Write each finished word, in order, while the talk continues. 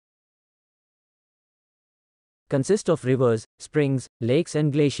consist of rivers, springs, lakes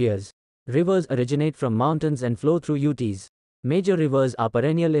and glaciers. Rivers originate from mountains and flow through UTs. Major rivers are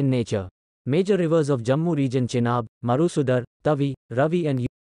perennial in nature. Major rivers of Jammu region: Chenab, Marusudar, Tawi, Ravi and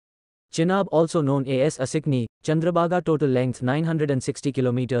Chenab, also known as Asikni, Chandrabaga, total length 960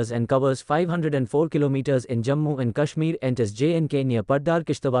 km and covers 504 km in Jammu and Kashmir, enters J&K near Paddar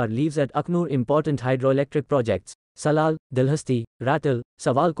Kishtwar, leaves at Akhnoor. Important hydroelectric projects: Salal, Dalhasti, Rattle,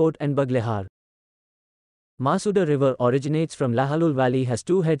 Sawalkot and Baglihar. Marsudar River originates from Lahalul Valley, has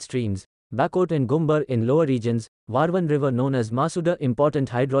two head streams, Batkot and Gumbar in lower regions. Warwan River, known as Marsudar, important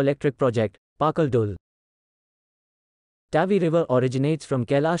hydroelectric project, Pakal. Tawi River originates from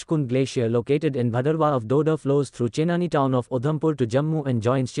Kailash Kund Glacier located in Bhadarwa of Doda, flows through Chenani town of Udhampur to Jammu and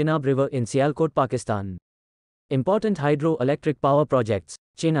joins Chenab River in Sialkot, Pakistan. Important hydroelectric power projects: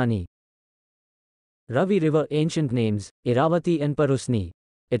 Chenani. Ravi River, ancient names, Iravati and Parusni.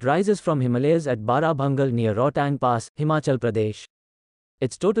 It rises from Himalayas at Barabhangal near Rohtang Pass, Himachal Pradesh.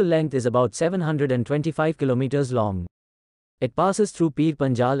 Its total length is about 725 km long. It passes through Pir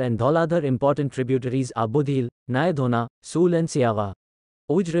Panjal and Dhauladhar. Important tributaries are Budhil, Nayadhona, Sool and Siawa.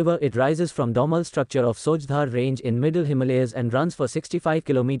 Oj River, it rises from domal structure of Sojdhar range in middle Himalayas and runs for 65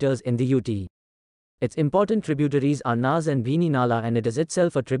 km in the UT. Its important tributaries are Naz and Bhini Nala, and it is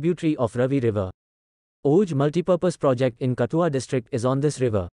itself a tributary of Ravi River. Oj multipurpose project in Kathua district is on this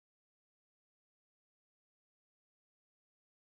river.